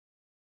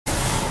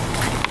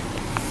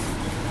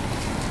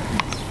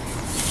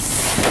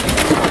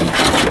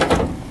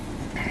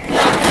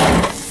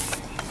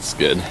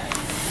good.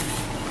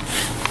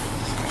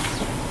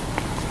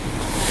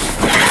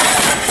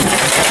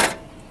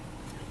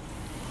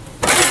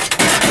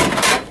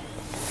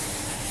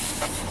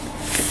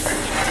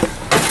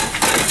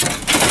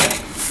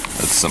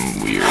 That's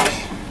some weird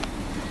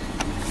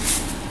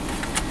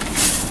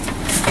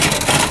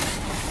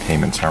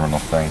payment terminal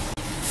thing.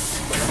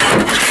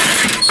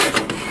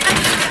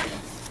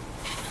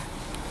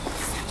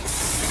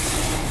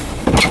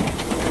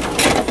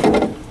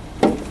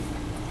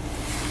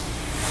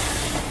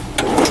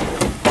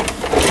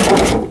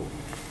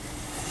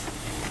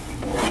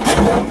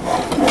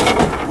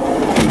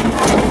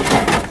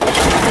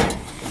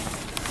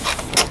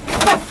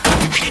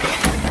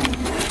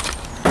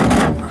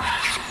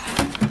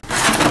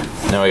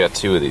 Now I got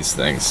two of these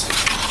things.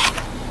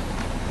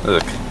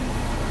 Look.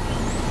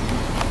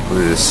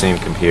 Look at the same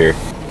computer.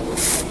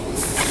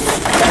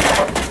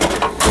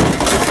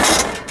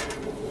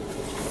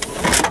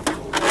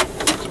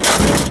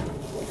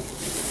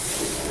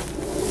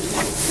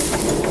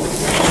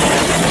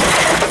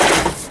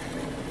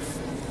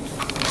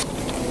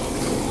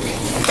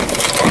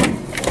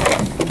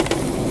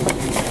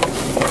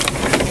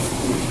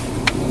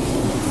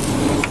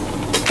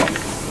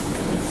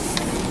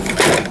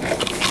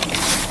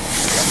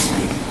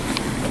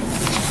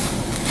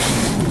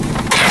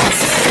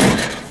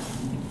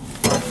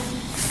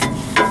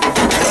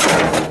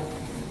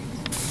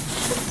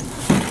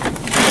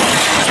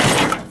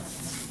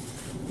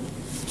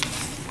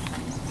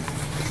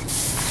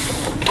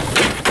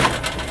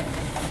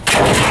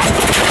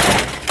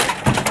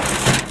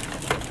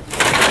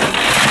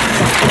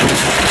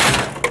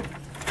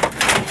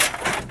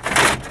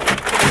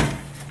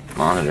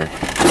 Monitor.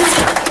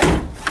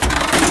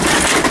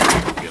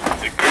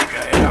 Take that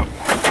guy out.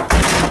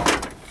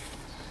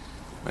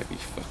 Might be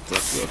fucked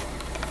up though.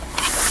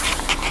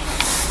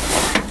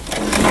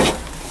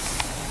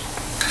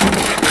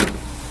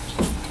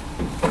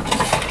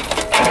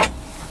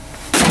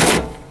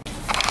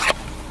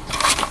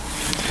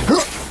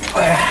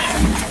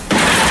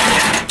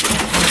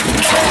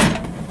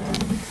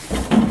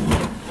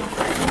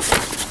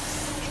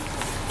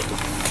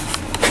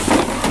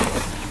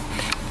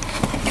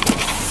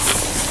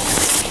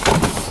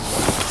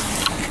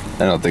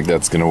 I don't think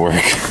that's gonna work.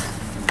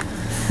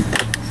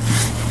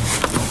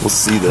 We'll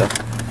see though.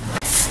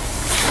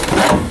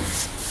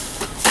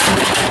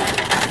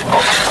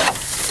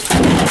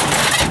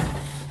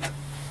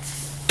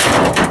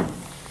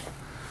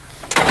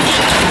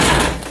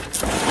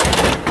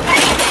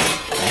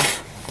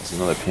 There's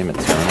another payment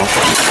terminal.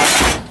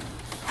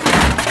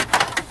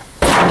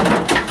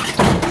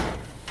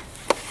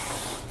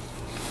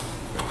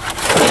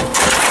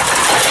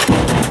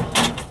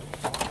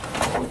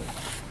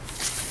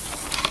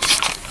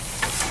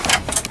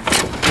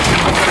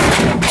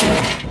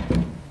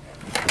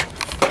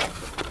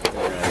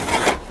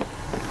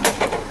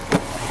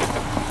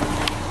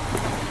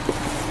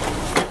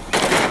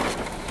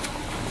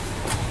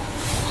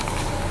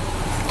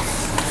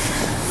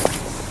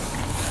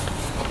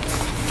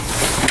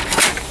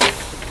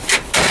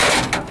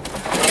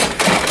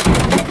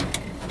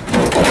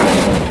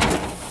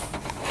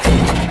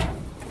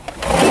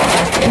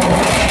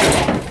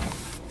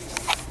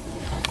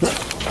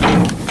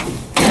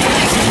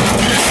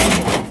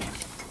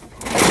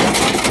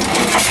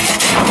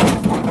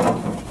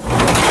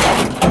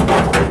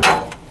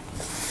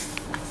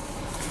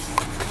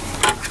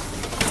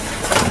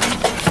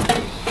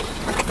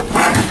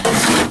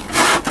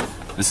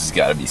 This has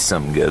got to be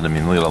something good. I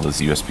mean, look at all those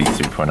USB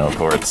 3.0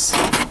 ports.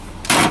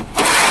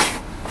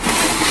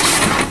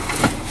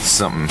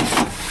 Something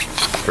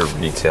for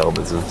retail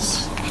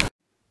business.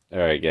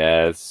 Alright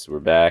guys, we're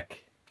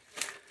back.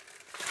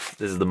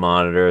 This is the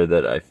monitor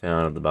that I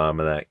found at the bottom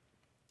of that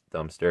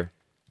dumpster.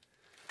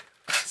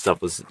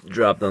 Stuff was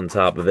dropped on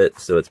top of it,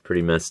 so it's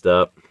pretty messed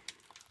up.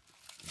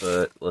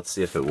 But let's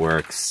see if it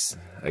works.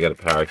 I got a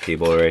power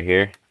cable right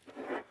here.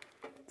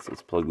 So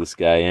let's plug this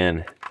guy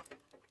in.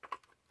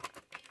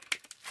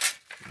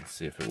 Let's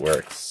see if it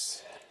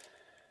works.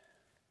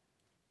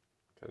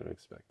 Kind of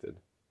expected.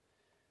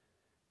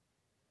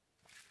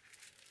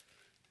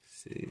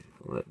 See,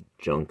 all that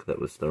junk that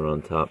was thrown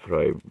on top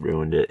probably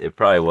ruined it. It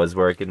probably was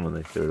working when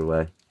they threw it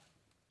away.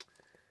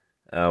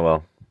 Oh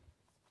well.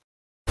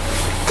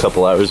 A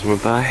couple hours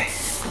went by.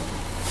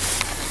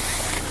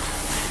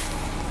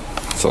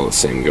 It's all the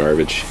same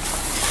garbage.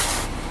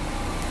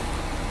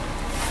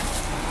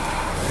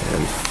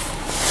 Man.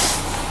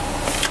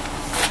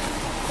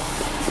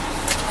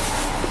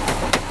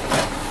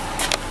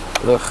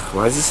 Ugh,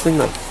 why is this thing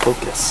not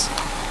focus?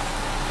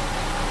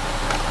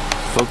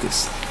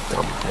 Focus,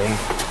 dumb thing.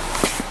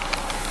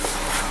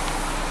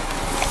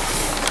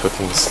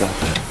 Cooking stuff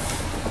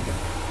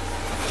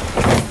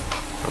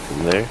up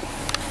in there.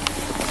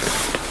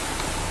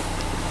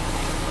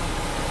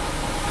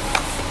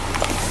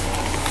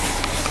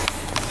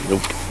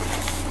 Nope.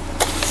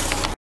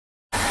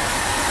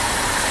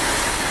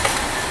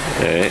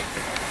 Alright.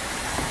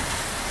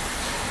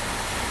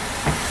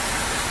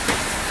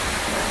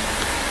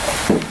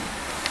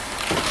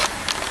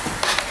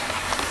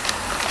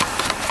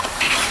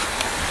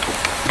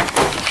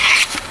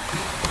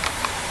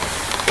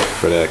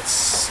 codec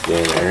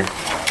scanner,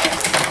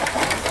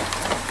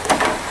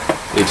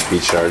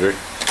 HP charger.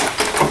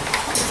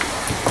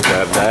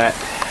 Grab that.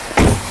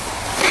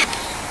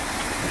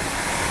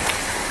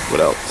 What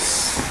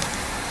else?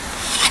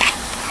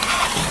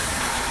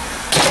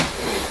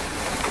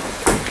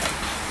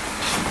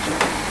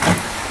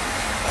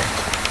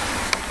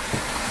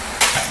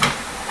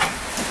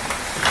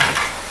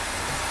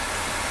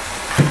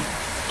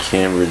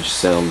 Cambridge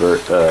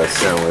Soundworks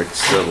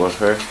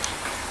subwoofer.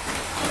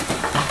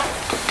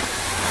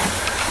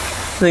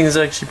 I think it's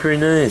actually pretty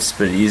nice,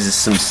 but it uses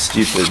some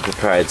stupid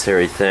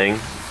proprietary thing.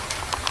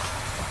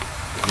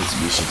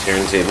 Mitsubishi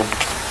turntable.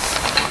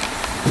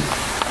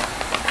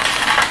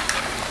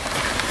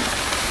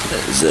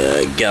 There's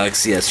a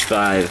Galaxy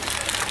S5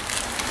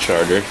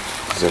 charger,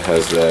 because it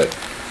has that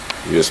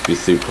USB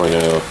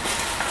 3.0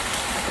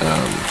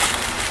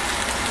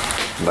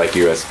 like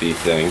USB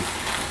thing.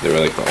 They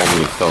were like the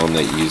only phone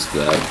that used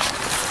that,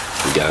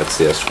 the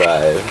Galaxy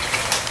S5.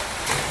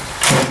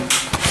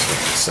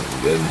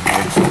 Something good in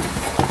here.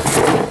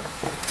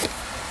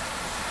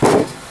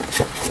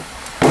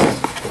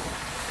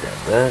 Grab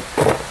that.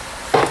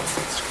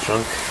 It's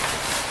junk.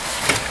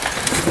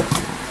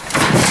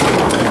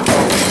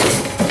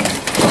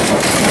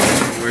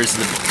 Where's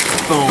the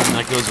foam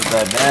that goes with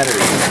that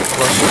battery?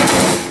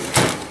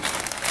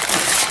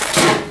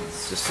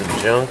 It's just some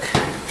junk.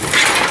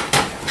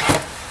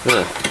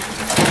 Huh.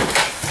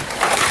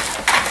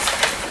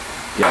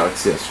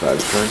 Galaxy S5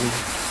 charging.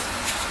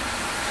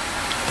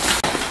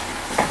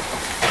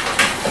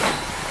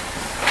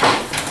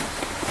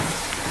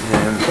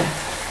 And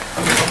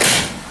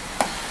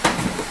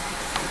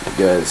you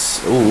guys,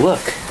 oh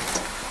look,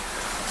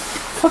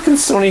 fucking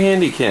Sony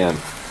Handycam.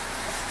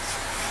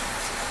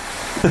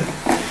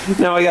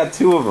 Now I got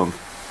two of them.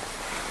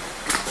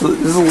 So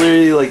this is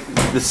literally like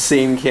the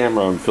same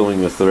camera I'm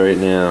filming with right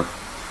now.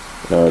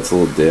 Oh, it's a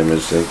little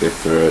damaged. I think they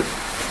threw it.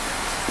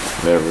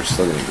 Whatever,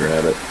 still gonna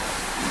grab it.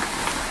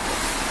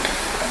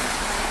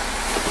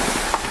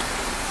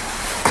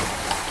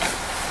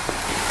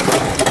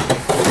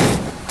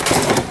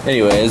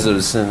 Anyway, as I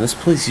was saying, this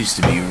place used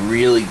to be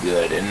really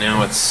good, and now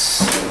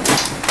there's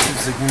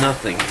like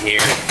nothing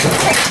here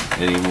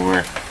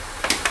anymore.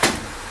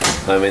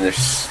 I mean, there's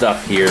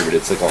stuff here, but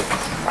it's like all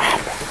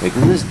crap. Like,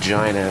 look at this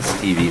giant ass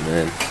TV,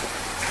 man.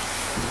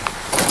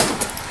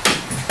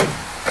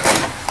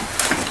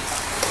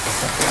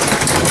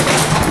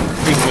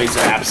 This thing weighs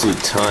an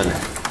absolute ton.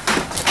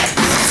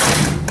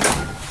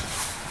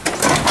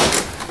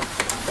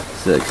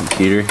 Is that a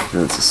computer?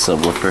 No, it's a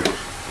subwoofer.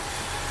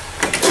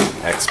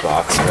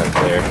 Xbox right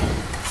there.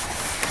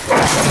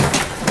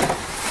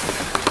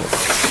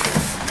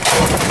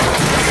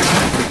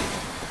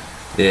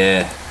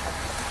 Yeah.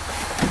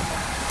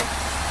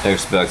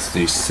 Xbox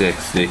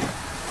 360.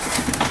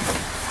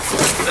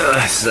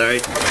 Sorry.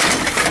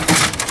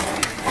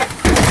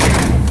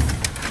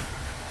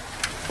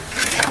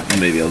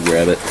 Maybe I'll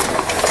grab it.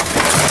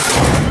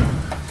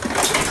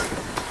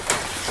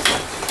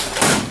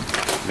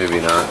 Maybe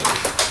not.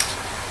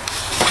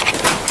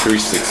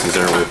 360s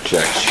aren't worth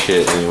jack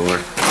shit anymore.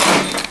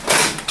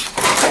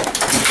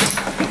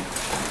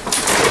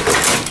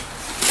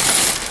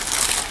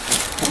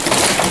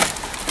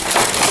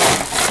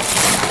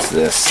 What's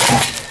this?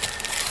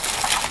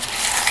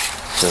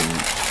 Some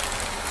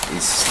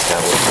Asus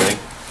tablet thing.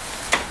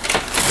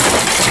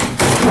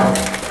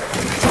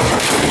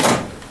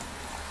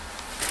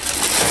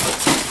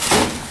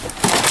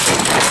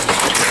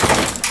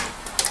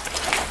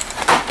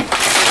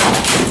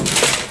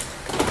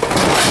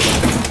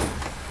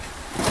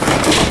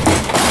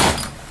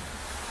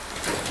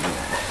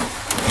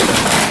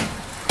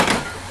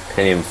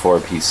 Pentium 4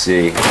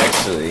 PC.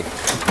 Actually,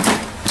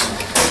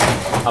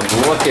 I'm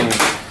looking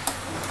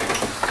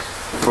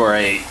for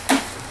a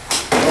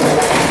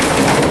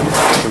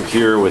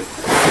computer with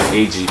an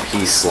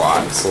AGP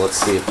slot, so let's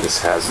see if this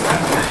has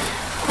that.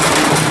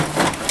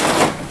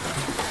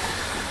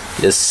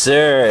 Yes,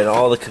 sir, and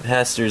all the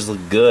capacitors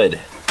look good.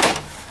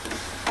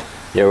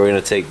 Yeah, we're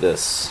gonna take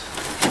this.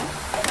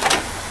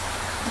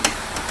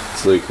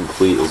 It's literally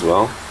complete as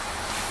well.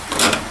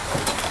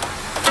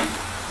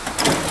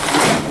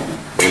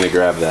 I'm gonna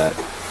grab that.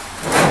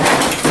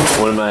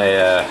 One of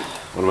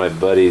my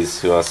buddies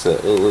who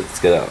also let's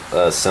get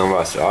a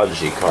Soundmaster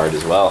Odyssey card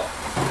as well.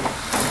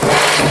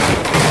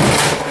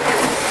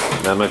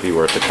 That might be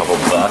worth a couple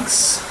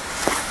bucks.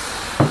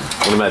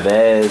 One of my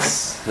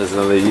bays has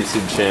another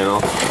YouTube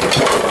channel.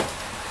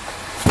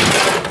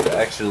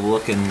 They're actually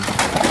looking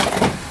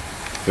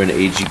for an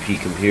AGP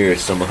computer,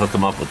 so I'm gonna hook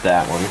them up with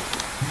that one.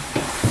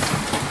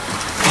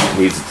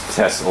 Needs to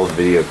test old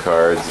video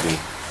cards and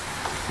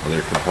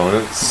other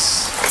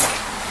components.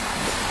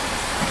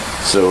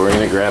 So we're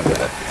gonna grab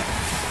that.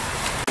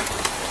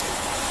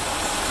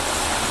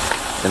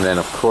 And then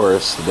of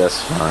course the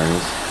best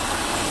find,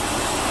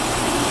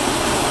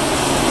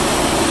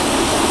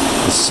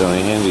 the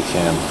Sony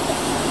Handycam.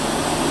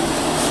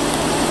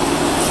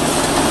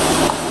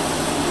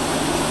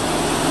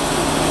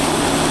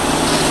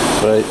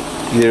 But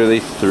either they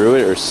threw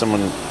it or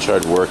someone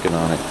tried working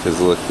on it,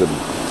 because look, the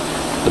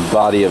The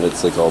body of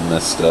it's like all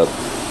messed up.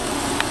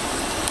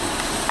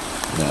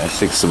 Yeah, I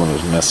think someone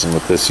was messing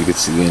with this. You could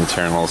see the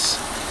internals.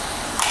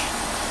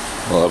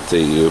 I'll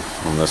update you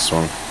on this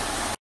one.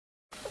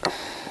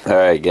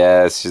 Alright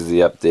guys, here's the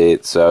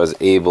update. So I was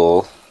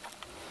able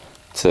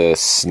to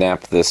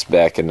snap this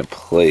back into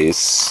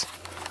place.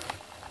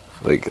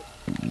 Like,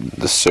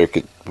 the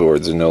circuit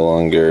boards are no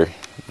longer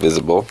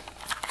visible.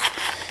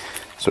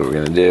 So what we're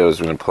going to do is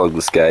we're going to plug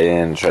this guy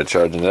in and try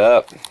charging it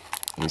up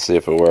and see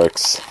if it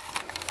works.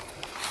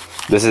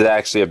 This is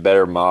actually a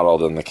better model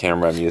than the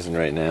camera I'm using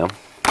right now.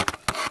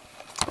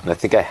 And I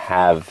think I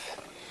have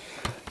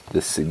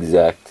this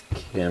exact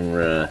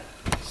camera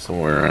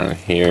somewhere around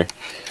here.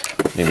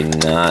 Maybe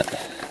not.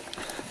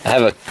 I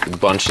have a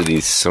bunch of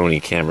these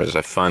Sony cameras.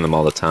 I find them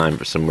all the time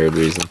for some weird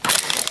reason.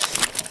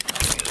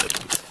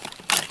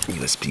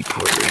 USB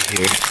port right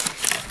here.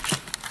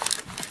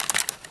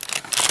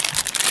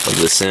 Plug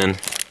this in.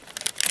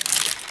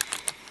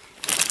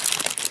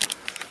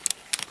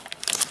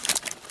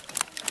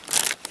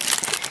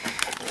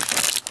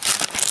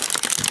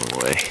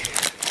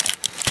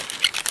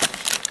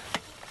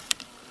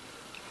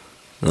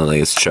 I don't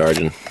think it's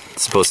charging.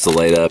 It's supposed to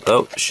light up.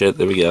 Oh, shit,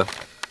 there we go.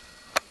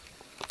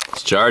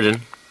 It's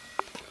charging.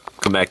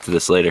 Come back to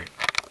this later.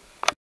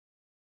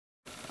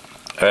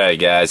 Alright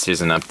guys,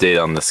 here's an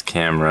update on this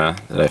camera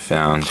that I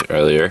found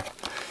earlier.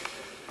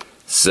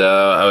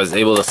 So, I was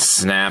able to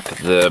snap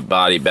the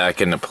body back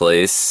into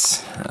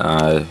place.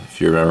 If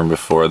you remember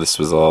before, this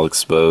was all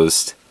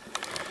exposed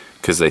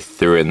because they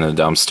threw it in the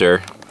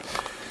dumpster.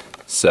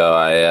 So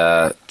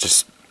I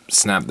just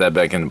snapped that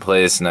back into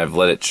place, and I've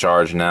let it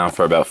charge now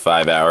for about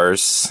 5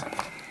 hours.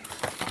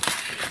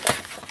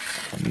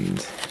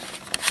 And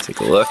take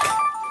a look.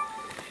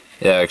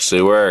 It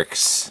actually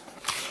works,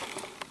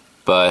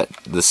 but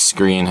the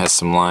screen has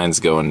some lines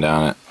going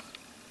down it,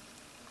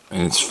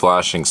 and it's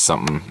flashing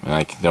something, and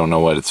I don't know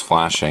what it's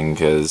flashing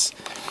because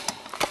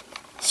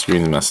the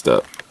screen's messed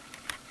up.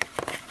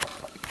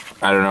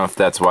 I don't know if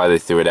that's why they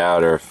threw it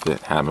out or if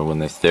it happened when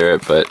they threw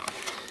it, but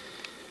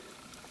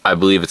I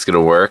believe it's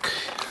gonna work.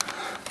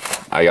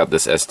 I got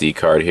this SD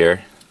card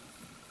here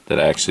that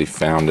I actually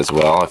found as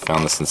well. I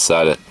found this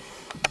inside of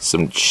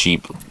some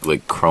cheap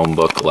like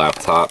Chromebook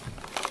laptop.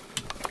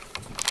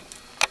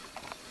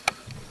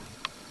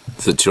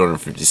 It's a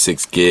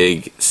 256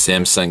 gig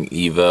Samsung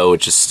Evo,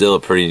 which is still a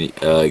pretty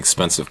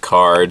expensive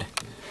card,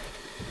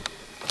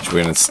 which we're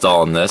going to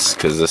install in this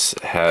because this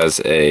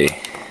has a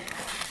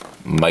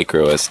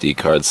micro SD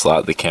card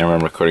slot. The camera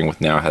I'm recording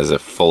with now has a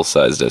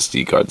full-sized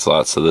SD card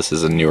slot, so this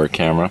is a newer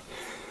camera.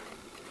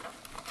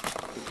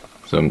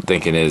 So I'm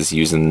thinking is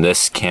using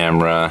this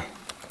camera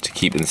to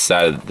keep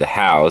inside of the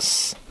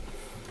house,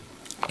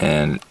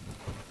 and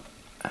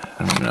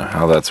I don't know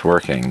how that's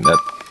working. That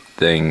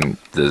thing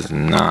does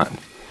not.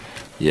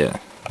 Yeah,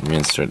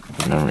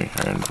 reinsert memory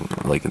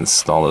card. Like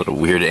installed at a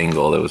weird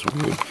angle. That was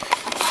weird.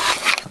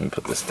 Let me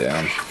put this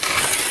down.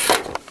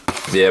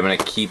 Yeah, I'm gonna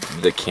keep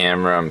the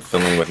camera I'm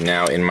filming with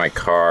now in my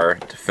car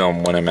to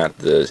film when I'm at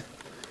the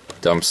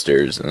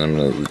dumpsters, and I'm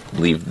gonna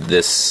leave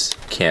this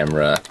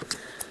camera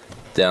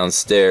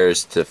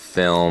downstairs to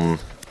film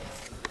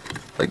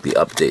like the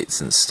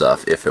updates and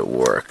stuff if it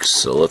works.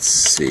 So let's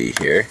see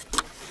here.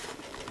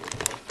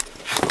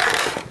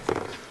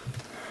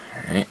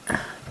 Alright.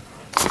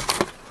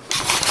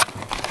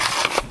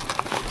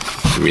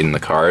 Reading the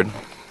card.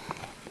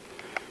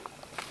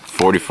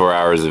 44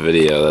 hours of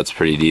video, that's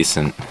pretty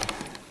decent.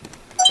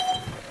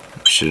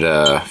 Should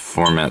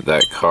format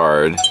that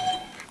card.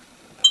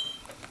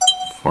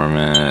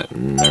 Format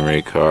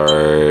memory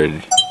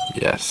card.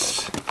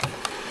 Yes.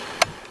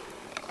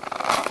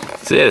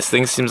 So yeah, this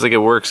thing seems like it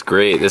works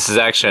great. This is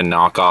actually a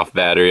knockoff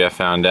battery, I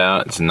found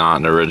out. It's not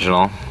an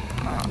original.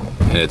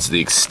 And it's the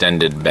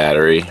extended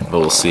battery, but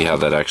we'll see how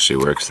that actually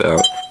works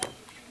out.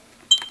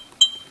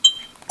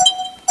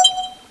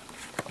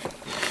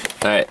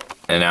 Alright,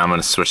 and now I'm going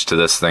to switch to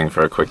this thing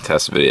for a quick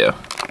test video.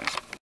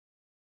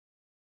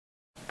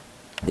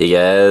 Hey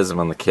guys, I'm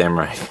on the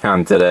camera I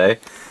found today.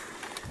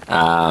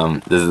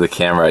 This is the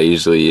camera I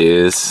usually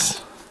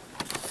use.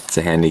 It's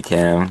a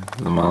Handycam,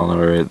 the model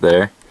number right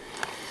there.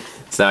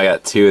 So now I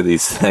got two of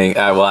these things.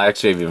 Well, I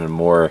actually have even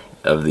more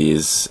of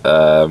these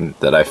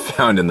that I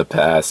found in the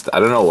past.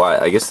 I don't know why.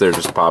 I guess they're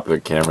just popular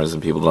cameras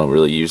and people don't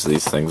really use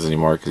these things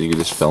anymore because you can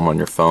just film on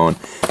your phone.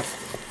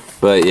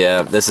 But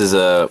yeah, this is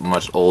a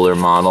much older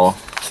model.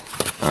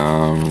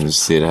 You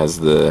see it has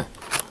the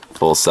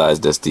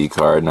full-sized SD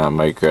card, not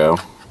micro,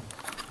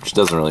 which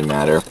doesn't really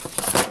matter.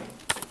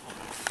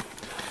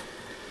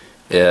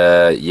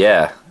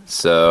 Yeah,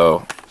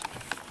 so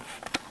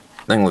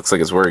thing looks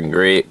like it's working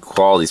great.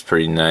 Quality's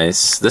pretty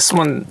nice. This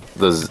one,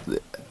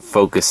 the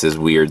focus is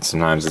weird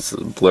sometimes. It's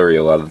blurry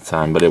a lot of the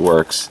time, but it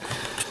works.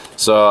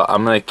 So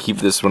I'm gonna keep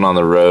this one on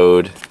the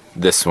road,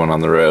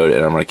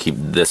 and I'm gonna keep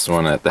this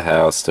one at the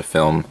house to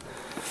film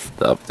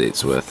the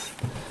updates with.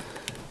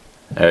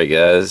 Alright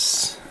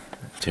guys,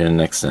 tune in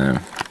next time.